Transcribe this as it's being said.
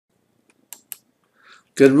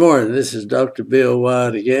Good morning. This is Dr. Bill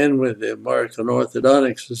Wyatt again with the American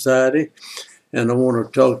Orthodontic Society, and I want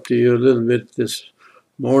to talk to you a little bit this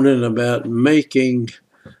morning about making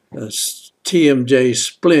TMJ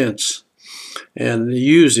splints and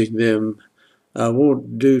using them. I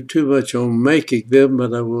won't do too much on making them,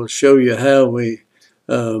 but I will show you how we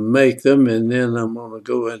make them, and then I'm going to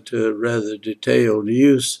go into a rather detailed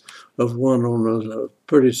use of one on a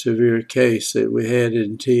pretty severe case that we had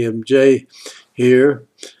in TMJ here.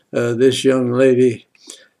 This young lady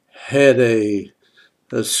had a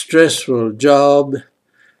stressful job,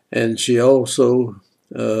 and she also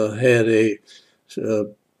had a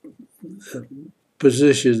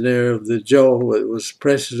position there of the jaw that was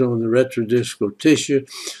pressing on the retrodiscal tissue.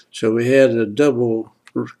 So we had a double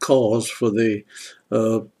cause for the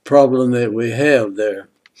problem that we have there.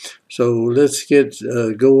 So let's get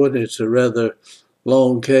going. It's a rather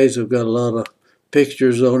long case. I've got a lot of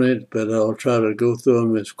pictures on it, but I'll try to go through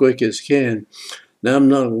them as quick as can. Now, I'm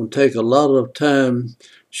not going to take a lot of time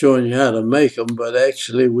showing you how to make them, but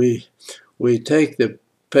actually we take the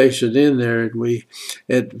patient in there and we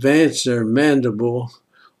advance their mandible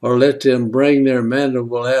or let them bring their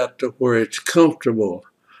mandible out to where it's comfortable.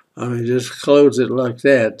 I mean, just close it like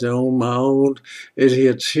that. On my own, it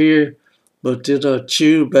hits here, but then I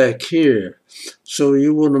chew back here. So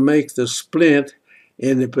you want to make the splint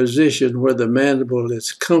in a position where the mandible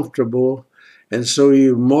is comfortable, and so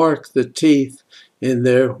you mark the teeth in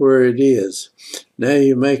there where it is. Now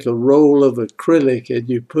you make a roll of acrylic and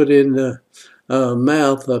you put in the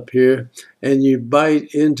mouth up here, and you bite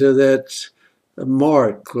into that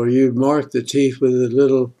mark, or you mark the teeth with a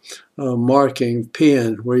little marking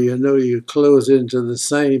pen where you know you close into the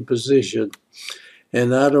same position.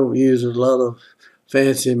 And I don't use a lot of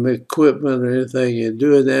fancy equipment or anything in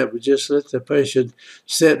doing that, but just let the patient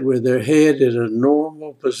sit with their head in a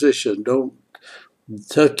normal position. Don't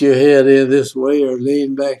tuck your head in this way or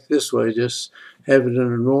lean back this way. Just have it in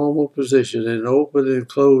a normal position and open and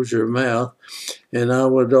close your mouth. And I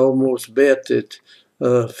would almost bet that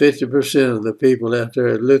 50% of the people out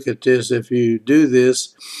there look at this, if you do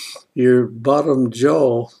this, your bottom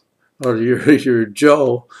jaw or your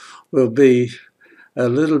jaw will be a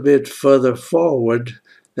little bit further forward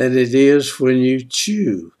than it is when you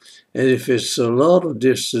chew. And if it's a lot of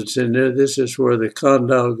distance in there, this is where the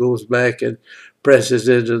condyle goes back and presses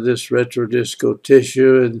into this retrodiscal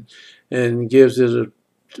tissue and gives it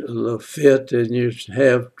a fit, and you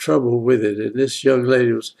have trouble with it. And this young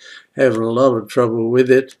lady was having a lot of trouble with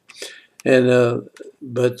it, and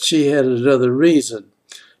but she had another reason.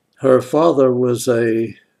 Her father was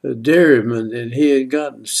a dairyman, and he had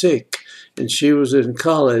gotten sick, and she was in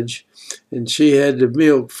college, and she had to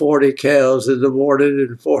milk 40 cows in the morning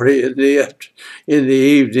and 40 in the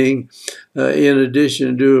evening, in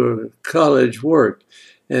addition to her college work.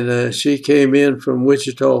 And she came in from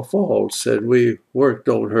Wichita Falls, and we worked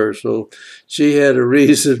on her. So she had a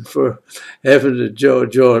reason for having a jaw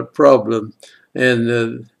joint problem.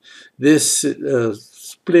 And this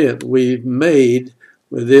splint we made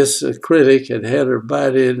with this acrylic and had her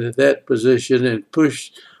bite into that position and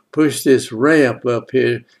push this ramp up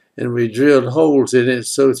here, and we drilled holes in it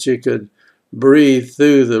so she could breathe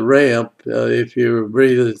through the ramp. If you were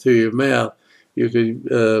breathing through your mouth, you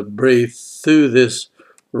could breathe through this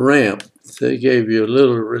ramp. They gave you a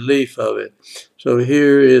little relief of it. So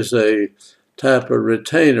here is a type of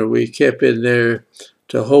retainer we kept in there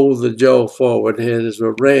to hold the jaw forward. It has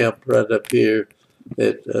a ramp right up here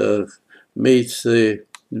that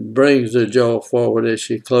brings the jaw forward as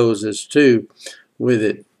she closes too with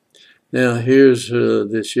it. Now here's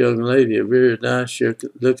this young lady, a very nice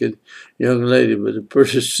looking young lady, but a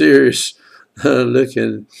pretty serious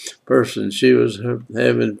looking person. She was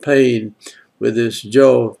having pain with this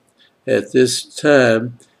jaw at this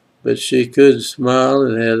time, but she could smile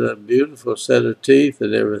and had a beautiful set of teeth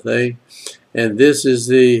and everything. And this is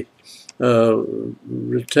the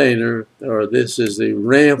retainer, or this is the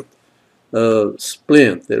ramp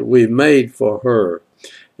splint that we made for her.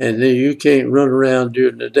 And then you can't run around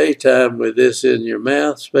during the daytime with this in your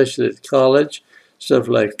mouth, especially at college, stuff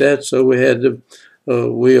like that. So we had to,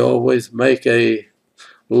 we always make a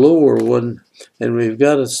lower one, and we've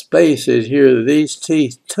got a space in here that these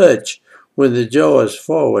teeth touch when the jaw is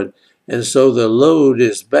forward. And so the load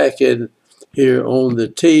is back in here on the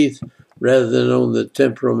teeth rather than on the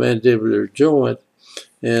temporomandibular joint.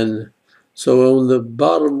 And so on the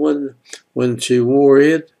bottom one, when she wore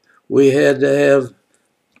it, we had to have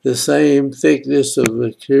the same thickness of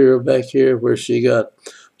material back here where she got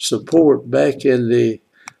support back in the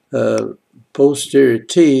posterior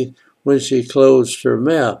teeth when she closed her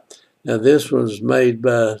mouth. Now this one's made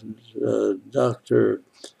by Dr.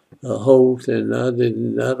 Holt, and I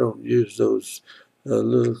don't use those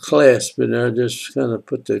little clasps in there. I just kind of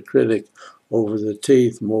put the acrylic over the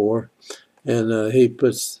teeth more, and he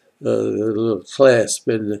puts a little clasp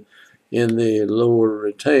in the lower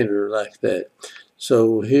retainer like that.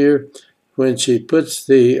 So here, when she puts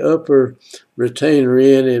the upper retainer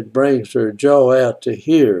in, it brings her jaw out to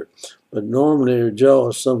here. But normally her jaw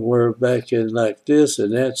is somewhere back in like this,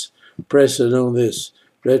 and that's pressing on this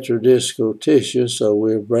retrodiscal tissue, so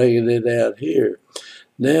we're bringing it out here.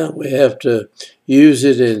 Now we have to use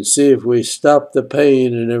it and see if we stop the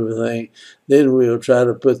pain and everything. Then we'll try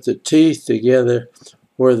to put the teeth together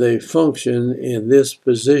where they function in this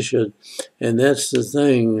position. And that's the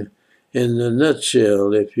thing in a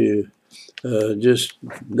nutshell. If you there's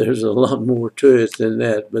a lot more to it than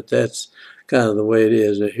that, but that's kind of the way it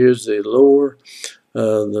is. Now here's the lower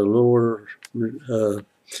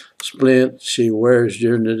splint she wears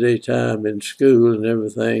during the daytime in school and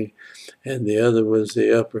everything, and the other was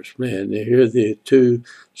the upper splint. Now here the two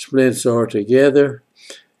splints are together,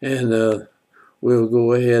 and we'll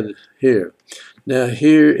go ahead here. Now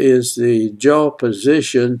here is the jaw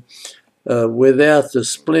position without the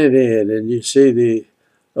splint in, and you see the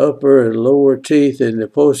upper and lower teeth in the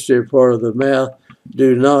posterior part of the mouth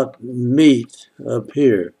do not meet up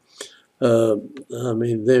here. I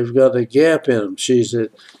mean, they've got a gap in them.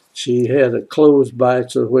 She had a closed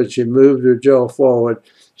bite, so when she moved her jaw forward,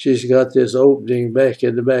 she's got this opening back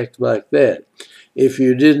in the back like that. If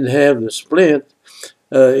you didn't have the splint,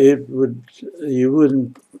 you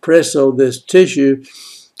wouldn't press on this tissue,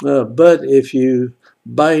 but if you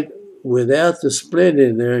bite without the splint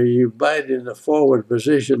in there, you bite in the forward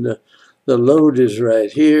position, the load is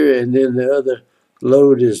right here, and then the other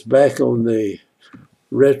load is back on the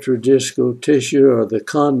retrodiscal tissue or the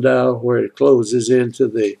condyle where it closes into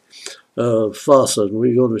the fossa. And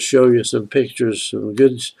we're going to show you some pictures, some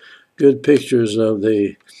good pictures of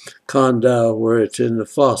the condyle where it's in the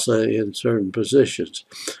fossa in certain positions.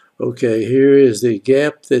 Okay, here is the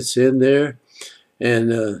gap that's in there,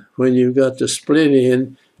 and when you've got the splint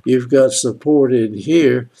in, you've got support in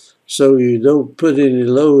here, so you don't put any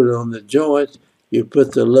load on the joint, you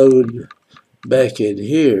put the load back in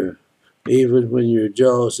here, even when your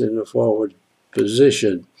jaw's in the forward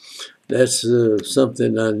position. That's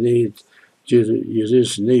something I need you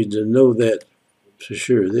just need to know that for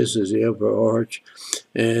sure. This is the upper arch,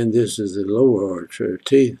 and this is the lower arch. Her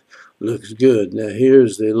teeth looks good. Now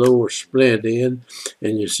here's the lower splint in,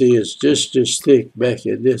 and you see it's just as thick back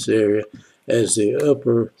in this area as the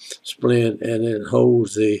upper splint, and it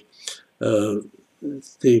holds the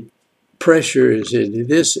pressure is in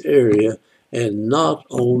this area and not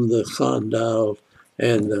on the condyle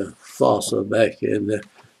and the fossa back in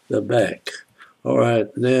the back. All right,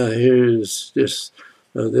 now here's this.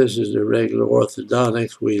 This is the regular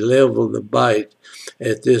orthodontics. We level the bite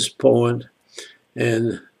at this point,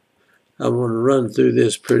 and I'm going to run through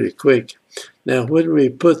this pretty quick. Now, when we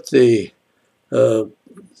put the,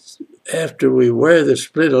 after we wear the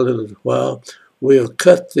splint a little while, we'll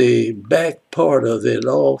cut the back part of it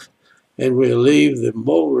off, and we'll leave the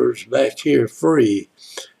molars back here free.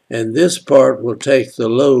 And this part will take the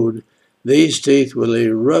load. These teeth will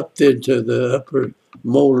erupt into the upper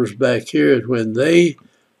molars back here, and when they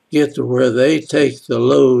get to where they take the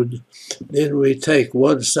load, then we take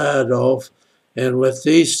one side off and let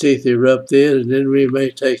these teeth erupt in, and then we may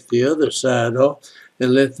take the other side off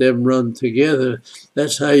and let them run together.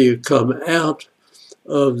 That's how you come out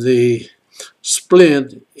of the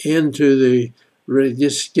splint into the,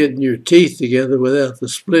 just getting your teeth together without the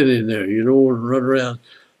splint in there. You don't want to run around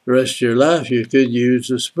the rest of your life. You could use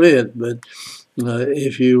the splint, but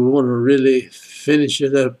if you want to really finish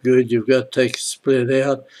it up good, you've got to take the splint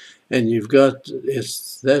out, and you've got,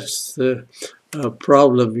 that's the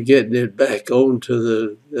problem, getting it back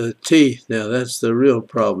onto the teeth. Now that's the real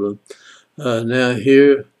problem. Now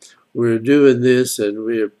here we're doing this, and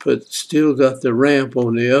we're still got the ramp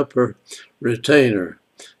on the upper retainer,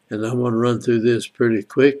 and I'm going to run through this pretty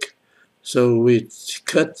quick. So we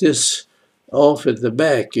cut this off at the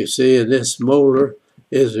back, you see, and this molar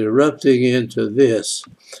is erupting into this,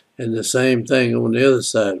 and the same thing on the other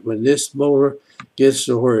side. When this molar gets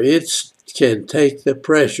to where it can take the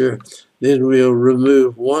pressure, then we'll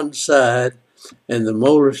remove one side, and the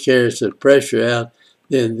molar carries the pressure out.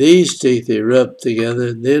 Then these teeth erupt together,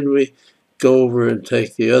 and then we go over and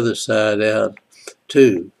take the other side out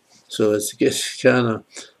too. So it gets kind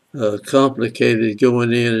of complicated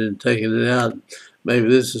going in and taking it out. Maybe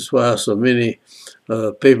this is why so many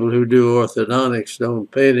people who do orthodontics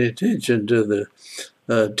don't pay any attention to the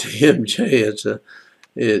TMJ.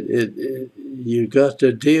 you got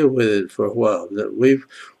to deal with it for a while. That we've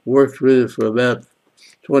worked with it for about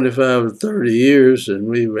 25 or 30 years, and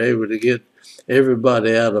we were able to get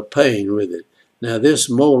everybody out of pain with it. Now this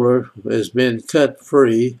molar has been cut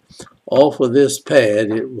free off of this pad.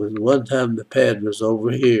 It was one time the pad was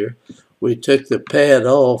over here. We took the pad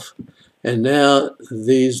off, and now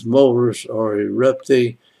these molars are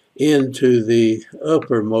erupting into the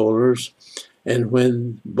upper molars. And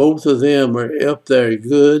when both of them are up there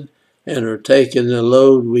good and are taking the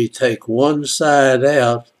load, we take one side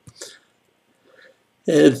out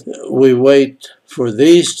and we wait for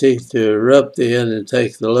these teeth to erupt in and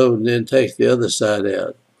take the load and then take the other side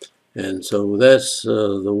out. And so that's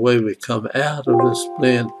the way we come out of the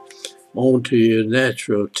splint onto your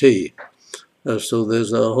natural teeth. So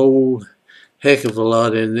there's a whole heck of a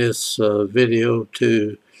lot in this video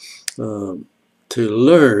to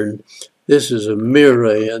learn. This is a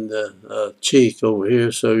mirror in the cheek over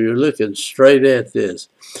here, so you're looking straight at this.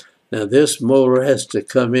 Now this molar has to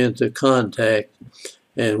come into contact,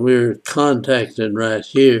 and we're contacting right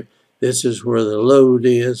here. This is where the load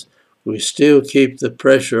is. We still keep the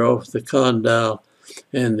pressure off the condyle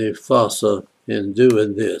and the fossa in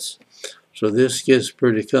doing this. So this gets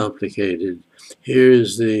pretty complicated.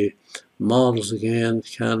 Here's the models again,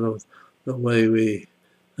 kind of the way we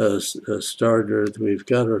started. We've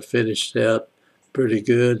got her finished out pretty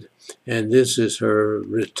good. And this is her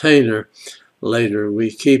retainer. Later,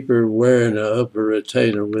 we keep her wearing an upper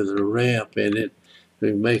retainer with a ramp in it.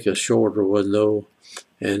 We make a shorter one though,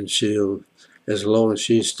 and she'll, as long as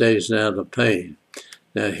she stays out of pain.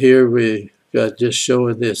 Now here we got just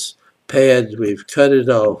showing this pad. We've cut it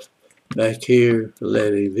off back here,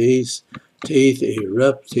 letting these teeth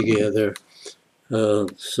erupt together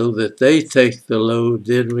so that they take the load.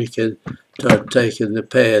 Then we can start taking the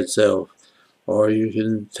pads off. Or you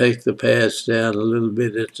can take the pads down a little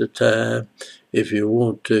bit at a time if you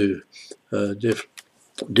want to.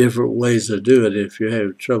 Different ways of doing it if you're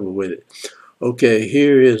having trouble with it. Okay,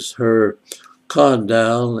 here is her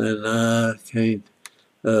condyle, and I can't,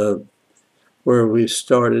 where we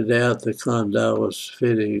started out, the condyle was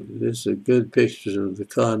fitting. This is a good picture of the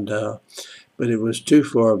condyle, but it was too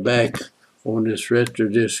far back on this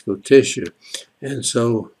retrodiscal tissue. And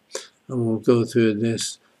so I'm going to go through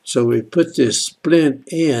this. So we put this splint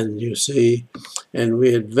in, you see, and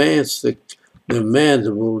we advance the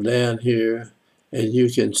mandible down here, and you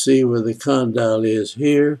can see where the condyle is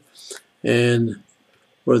here and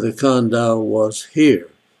where the condyle was here.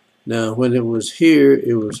 Now, when it was here,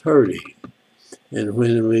 it was hurting. And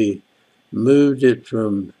when we moved it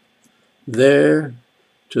from there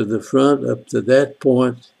to the front up to that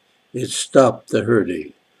point, it stopped the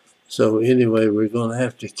hurting. So anyway, we're going to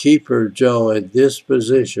have to keep her jaw at this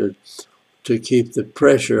position to keep the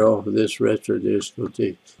pressure off of this retrodiscal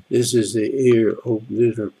teeth. This is the ear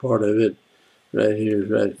opener part of it. Right here,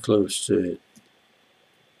 right close to it.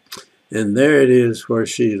 And there it is where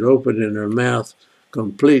she's opening her mouth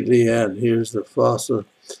completely out. Here's the fossa,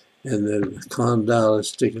 and the condyle is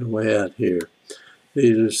sticking way out here.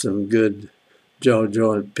 These are some good jaw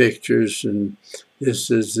joint pictures, and this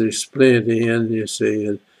is the splint end, you see,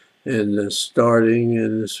 and the starting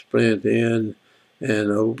and the splint end and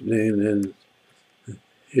opening, and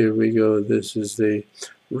here we go. This is the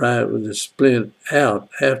right with the splint out.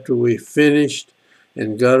 After we finished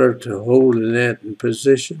and got her to holding that in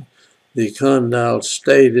position, the condyle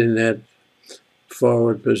stayed in that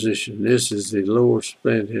forward position. This is the lower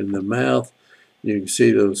splint in the mouth. You can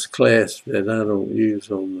see those clasps that I don't use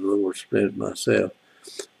on the lower splint myself.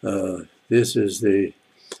 This is the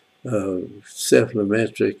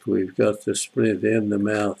cephalometric. We've got the splint in the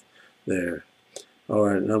mouth there. All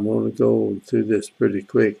right, and I'm going to go through this pretty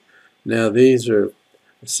quick. Now these are,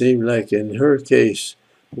 it seemed like in her case,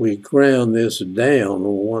 we ground this down on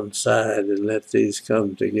one side and let these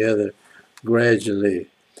come together gradually.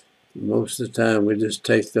 Most of the time we just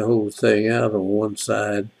take the whole thing out on one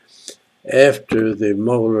side after the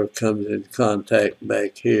molar comes in contact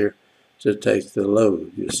back here to take the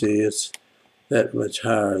load. You see, it's that much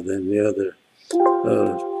higher than the other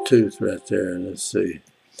tooth right there. Let's see.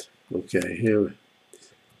 Okay, here.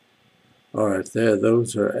 All right, there,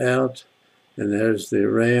 those are out, and there's the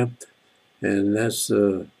ramp, and that's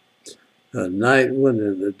a night one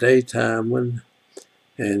and the daytime one,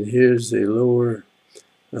 and here's the lower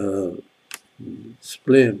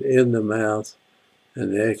splint in the mouth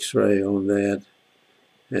and the x-ray on that,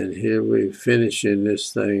 and here we're finishing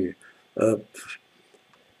this thing up.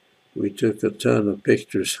 We took a ton of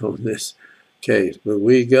pictures on this case, but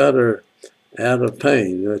we got her out of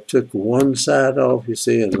pain. I took one side off, you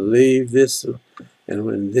see, and leave this, and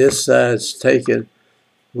when this side's taken,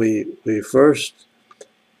 we first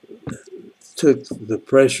took the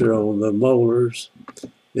pressure on the molars.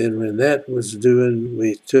 Then when that was doing,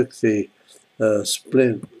 we took the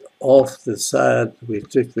splint off the side. We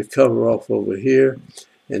took the cover off over here,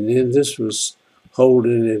 and then this was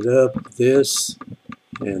holding it up, this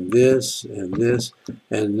and this and this.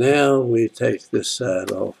 And now we take this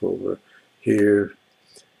side off over here,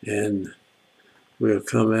 and we'll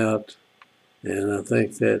come out, and I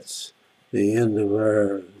think that's the end of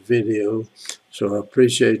our video. So I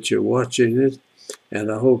appreciate you watching it,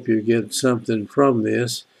 and I hope you get something from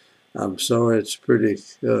this. I'm sorry it's pretty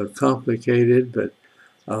complicated, but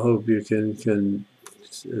I hope you can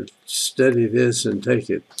study this and take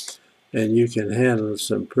it, and you can handle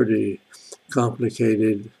some pretty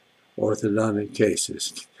complicated orthodontic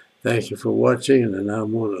cases. Thank you for watching, and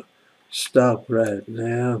I'm going to stop right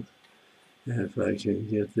now. If I can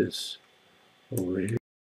get this over here.